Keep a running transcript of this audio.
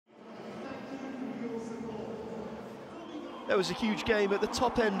There was a huge game at the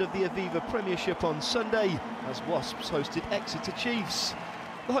top end of the Aviva Premiership on Sunday as Wasps hosted Exeter Chiefs.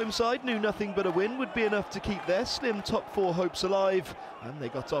 The home side knew nothing but a win would be enough to keep their slim top four hopes alive, and they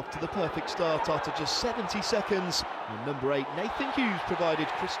got off to the perfect start after just 70 seconds when number 8 Nathan Hughes provided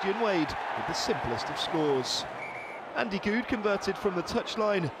Christian Wade with the simplest of scores. Andy Goode converted from the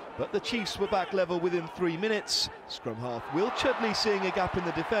touchline, but the Chiefs were back level within 3 minutes. Scrum half Will Chudley seeing a gap in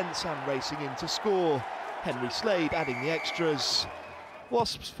the defence and racing in to score. Henry Slade adding the extras.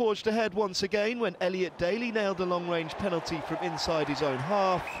 Wasps forged ahead once again when Elliot Daly nailed a long-range penalty from inside his own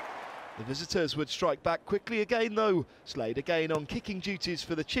half. The visitors would strike back quickly again though, Slade again on kicking duties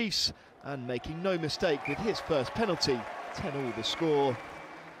for the Chiefs and making no mistake with his first penalty, 10-all the score.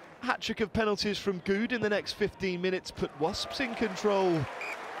 A hat-trick of penalties from Goode in the next 15 minutes put Wasps in control.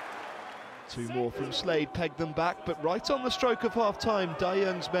 2 more from Slade pegged them back, but right on the stroke of half-time, Dai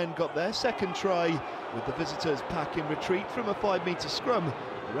Young's men got their second try. With the visitors pack in retreat from a 5-metre scrum,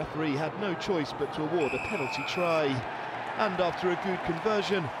 the referee had no choice but to award a penalty try. And after a Goode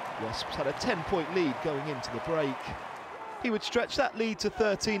conversion, Wasps had a 10-point lead going into the break. He would stretch that lead to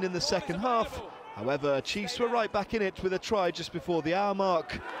 13 in the second half. However, Chiefs were right back in it with a try just before the hour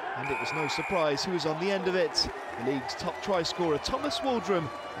mark, and it was no surprise who was on the end of it. The league's top try scorer Thomas Waldrom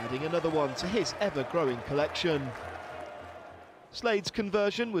adding another one to his ever-growing collection. Slade's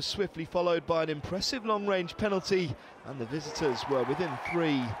conversion was swiftly followed by an impressive long-range penalty, and the visitors were within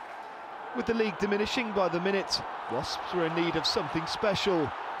 3. With the league diminishing by the minute, Wasps were in need of something special,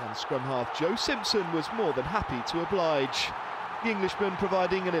 and scrum half Joe Simpson was more than happy to oblige. The Englishman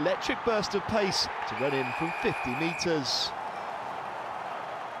providing an electric burst of pace to run in from 50 metres.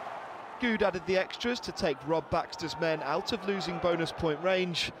 Goode added the extras to take Rob Baxter's men out of losing bonus point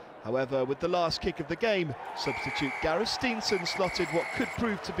range. However, with the last kick of the game, substitute Gareth Steenson slotted what could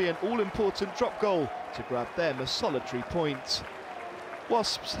prove to be an all-important drop goal to grab them a solitary point.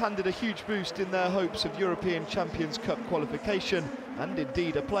 Wasps handed a huge boost in their hopes of European Champions Cup qualification and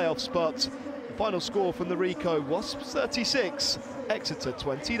indeed a playoff spot. The final score from the Ricoh: Wasps 36, Exeter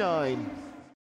 29.